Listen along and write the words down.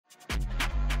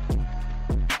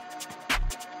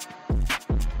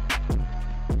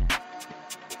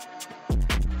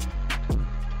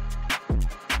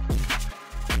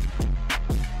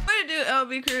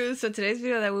LBCREW. So today's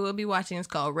video that we will be watching is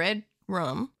called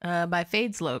Redrum by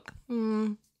Fadez.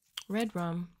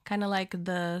 Redrum. Kind of like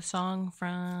the song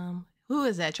from... Who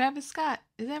is that? Travis Scott.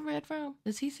 Is that Redrum?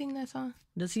 Does he sing that song?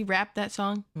 Does he rap that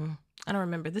song? I don't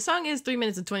remember. The song is 3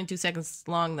 minutes and 22 seconds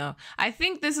long, though. I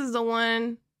think this is the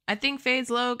one... I think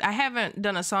Fadez. I haven't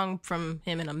done a song from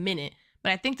him in a minute,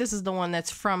 but I think this is the one that's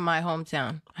from my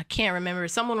hometown. I can't remember.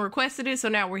 Someone requested it, so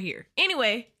now we're here.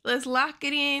 Anyway, let's lock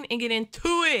it in and get into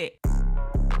it.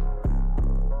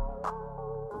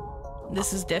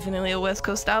 This is definitely a West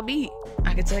Coast style beat.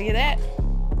 I can tell you that.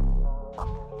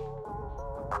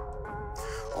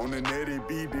 On the net it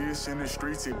be this, in the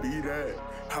streets it be that.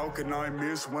 How can I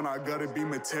miss when I gotta be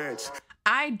attached?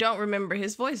 I don't remember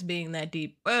his voice being that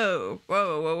deep. Whoa,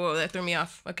 that threw me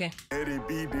off. Okay. Let it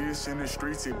be this, in the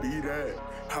streets it be that.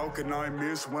 How can I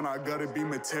miss when I gotta be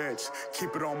attached?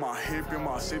 Keep it on my hip, and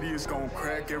my city is gonna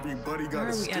crack. Everybody got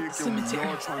a stick, and we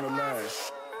all trying to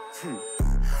lash.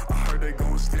 I heard they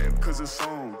gon' step cause it's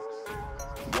on.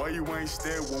 Why you ain't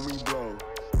step when we blow?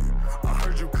 I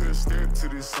heard you could step to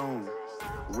this song.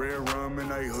 Red rum in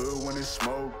they hood when it's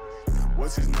smoke.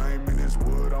 What's his name in his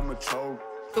wood? I'ma choke.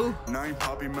 Ooh. Name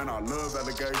Poppy, man, I love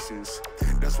allegations.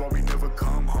 That's why we never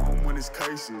come home when it's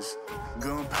cases.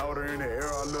 Gunpowder in the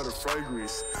air, I love the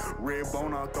fragrance. Red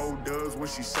bone, I throw dubs when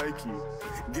she shaky.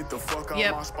 Get the fuck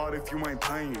out my spot if you ain't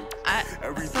paying. I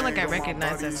feel like I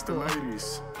recognize that school.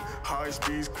 High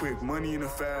speeds, quick money in a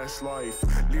fast life.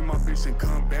 Leave my bitch and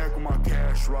come back with my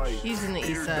cash right. He's in the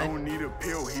Peter east side. Don't need a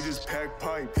pill, he just pack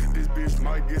pipe. This bitch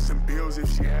might get some bills if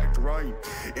she act right.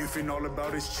 If it all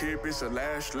about his chip, it's a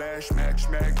lash, smack,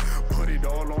 smack. Put it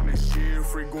all on his shit,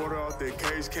 free water out that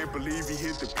case. Can't believe he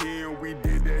hit the pin. We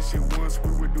did that shit once,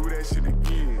 we would do that shit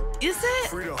again. Is it?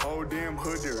 Free the whole damn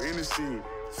hood, they're innocent.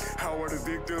 How are the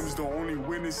victims the only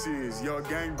witnesses? Y'all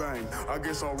gangbang. I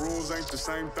guess our rules ain't the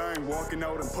same thing. Walking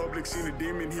out in public, seen a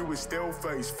demon, he was still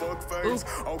face. Fuck face.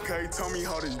 Okay, tell me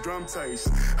how this drum tastes.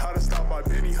 How to stop by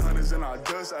Benny Hunters and I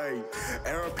just ate.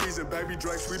 RPs and baby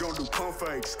drakes, we don't do pump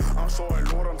fakes. I'm sorry,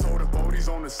 Lord, I'm told the 40s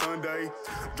on a Sunday.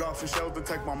 Drop some shelter,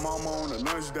 take my mama on a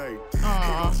lunch day. He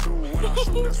gon' shoot when I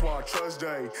shoot, that's why I trust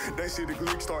day. They see the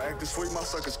Greek start acting sweet, my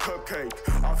sucker's cupcake.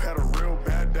 I've had a real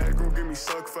bad day, girl, give me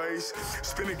suck face.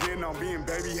 Again, I'm being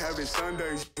baby having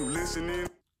Sundays. You listening?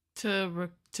 To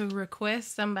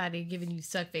request somebody giving you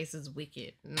suck face is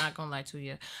wicked. I'm not gonna lie to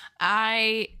you.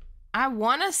 I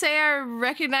want to say I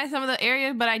recognize some of the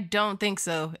areas, but I don't think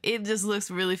so. It just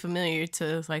looks really familiar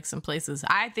to like some places.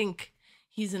 I think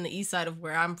he's in the east side of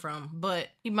where I'm from, but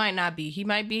he might not be. He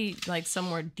might be like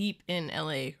somewhere deep in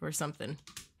LA or something.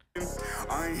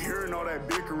 I ain't hearing all that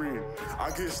bickering. I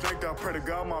get snaked, I pray to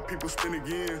God my people spin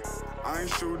again. I ain't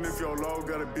shooting if your low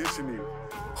got a bitch in it.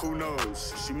 Who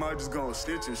knows? She might just go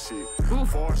snitch and shit.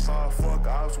 Far side, fuck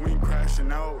ops, we ain't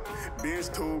crashing out. Ben's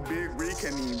too big, we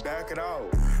can't even back it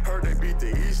out. Heard they beat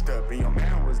the east up and your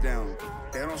man was down.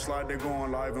 They don't slide, they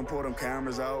going live and pull them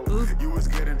cameras out. You was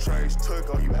getting traced,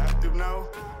 took, are you active now?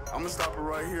 I'ma stop it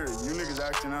right here. You niggas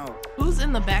acting out. Who's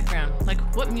in the background? Like,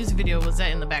 what music video was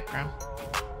that in the background?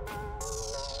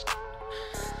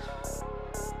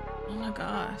 Oh my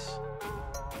gosh.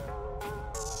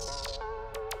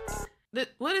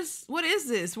 What is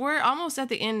this? We're almost at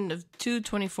the end of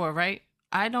 224, right?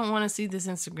 I don't want to see this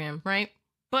Instagram, right?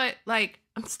 But like,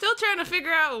 I'm still trying to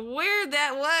figure out where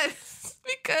that was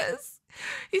because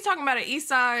he's talking about an east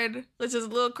side, which is a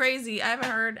little crazy. I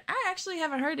actually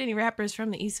haven't heard any rappers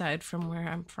from the east side from where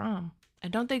I'm from. I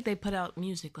don't think they put out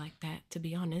music like that, to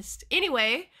be honest.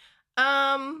 Anyway,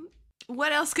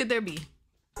 what else could there be?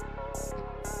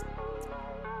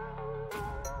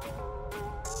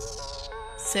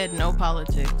 Said no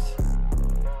politics.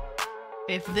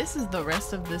 If this is the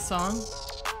rest of this song,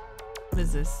 what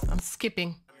is this? I'm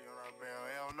skipping.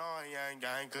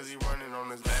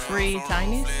 Free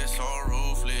Tiny?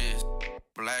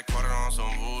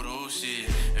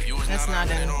 That's not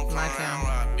in my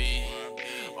town.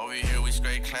 Over here we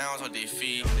straight clowns on their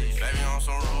feet. Baby on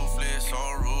some ruthless, so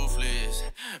ruthless.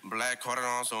 Black quarter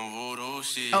on some voodoo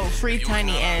shit. Oh, Free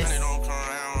Tiny ass.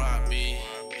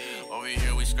 Over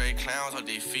here we straight clowns on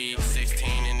their feet.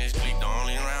 16 in this clique, the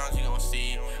only rounds you gon'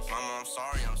 see. Mama, I'm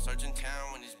sorry, I'm searching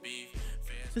town when it's beef.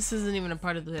 This isn't even a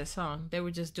part of the song. They were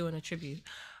just doing a tribute.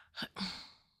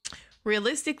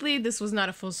 Realistically, this was not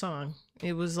a full song.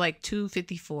 It was like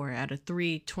 254 out of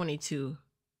 322.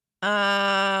 Would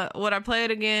I play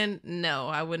it again? No,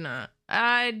 I would not.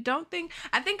 I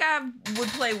think I would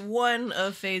play one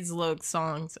of Fadez Loc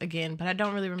songs again, but I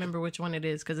don't really remember which one it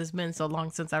is because it's been so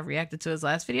long since I've reacted to his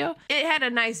last video. It had a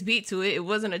nice beat to it. It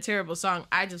wasn't a terrible song.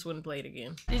 I just wouldn't play it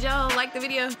again. Did y'all like the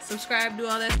video? Subscribe, do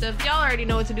all that stuff. Y'all already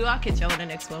know what to do. I'll catch y'all in the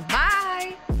next one.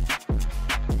 Bye!